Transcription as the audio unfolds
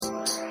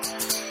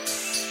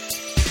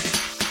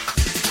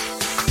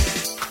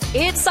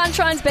It's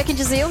Sunshine's Beck and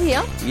Jeziel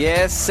here.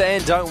 Yes,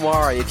 and don't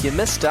worry, if you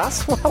missed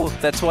us, well,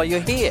 that's why you're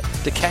here,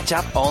 to catch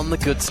up on the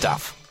good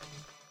stuff.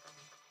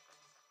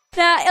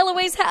 Now,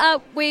 Eloise,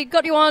 we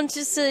got you on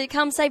just to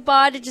come say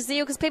bye to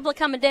Jeziel because people are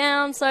coming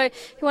down, so you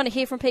want to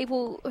hear from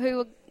people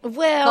who are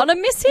going to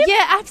miss him?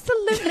 Yeah,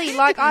 absolutely.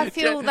 Like, I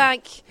feel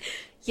like,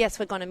 yes,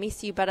 we're going to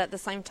miss you, but at the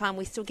same time,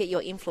 we still get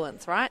your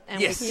influence, right?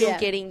 And Yes. we're still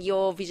getting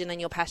your vision and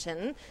your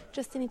passion,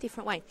 just in a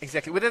different way.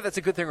 Exactly. Whether that's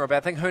a good thing or a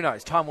bad thing, who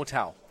knows? Time will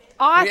tell.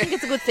 I think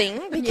it's a good thing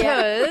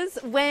because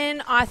when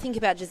I think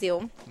about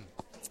Jeziel,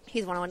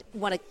 here's what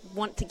I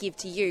want to give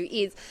to you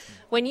is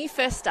when you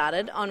first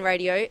started on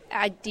radio,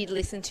 I did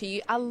listen to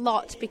you a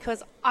lot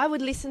because I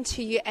would listen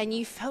to you and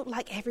you felt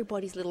like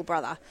everybody's little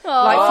brother.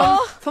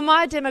 Like for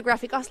my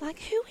demographic, I was like,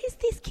 who is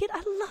this kid?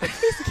 I love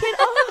this kid.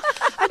 Oh,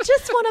 I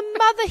just want to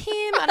mother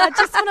him and I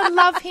just want to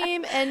love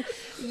him. And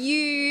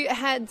you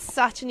had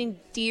such an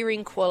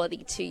endearing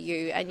quality to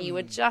you and you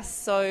were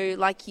just so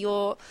like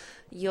your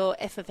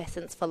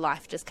effervescence for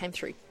life just came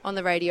through on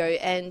the radio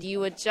and you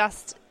were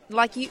just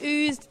like you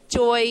oozed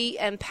joy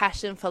and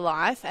passion for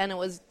life and it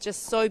was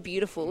just so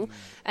beautiful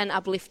and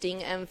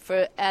uplifting. And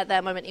for at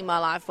that moment in my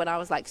life when I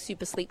was like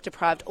super sleep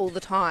deprived all the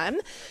time,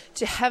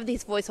 to have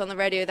this voice on the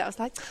radio that was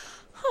like,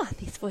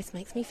 this voice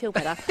makes me feel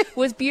better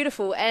was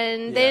beautiful.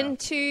 And then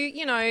to,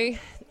 you know,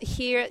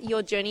 hear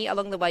your journey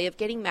along the way of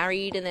getting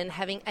married and then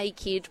having a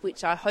kid,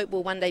 which I hope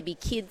will one day be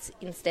kids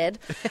instead.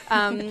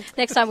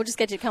 Next time we'll just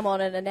get you to come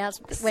on and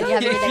announce when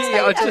you're having your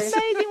next baby.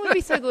 Amazing, would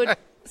be so good.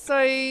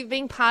 So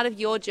being part of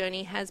your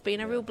journey has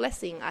been a real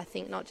blessing, I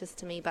think, not just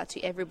to me, but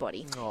to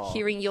everybody,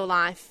 hearing your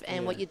life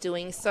and what you're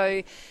doing.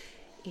 So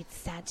it's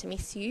sad to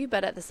miss you,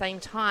 but at the same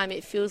time,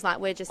 it feels like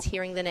we're just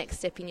hearing the next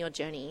step in your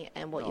journey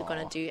and what you're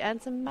going to do. And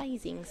it's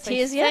amazing. So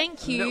Cheers,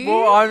 thank you.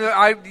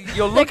 Well,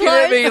 you're looking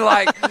at me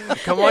like,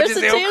 come on,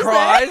 Jeziel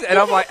cries. And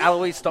I'm like,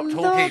 Eloise, stop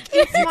talking.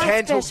 You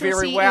can talk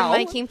very well.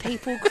 Making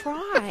people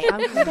cry.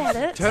 I'm good at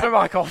it. Turn her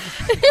mic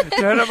off.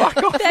 Turn her mic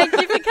off. Thank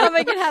you for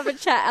coming and have a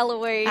chat,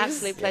 Eloise.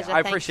 Absolute pleasure. Yeah, I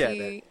appreciate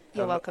that.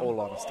 You're welcome. All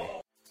honesty.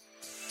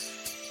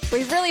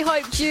 We really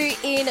hoped you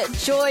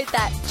enjoyed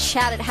that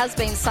chat. It has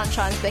been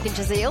Sunshine's Beck and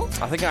Jeziel.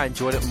 I think I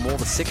enjoyed it more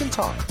the second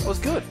time. It was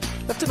good.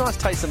 Left a nice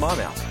taste in my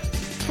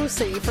mouth. We'll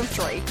see you from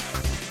 3.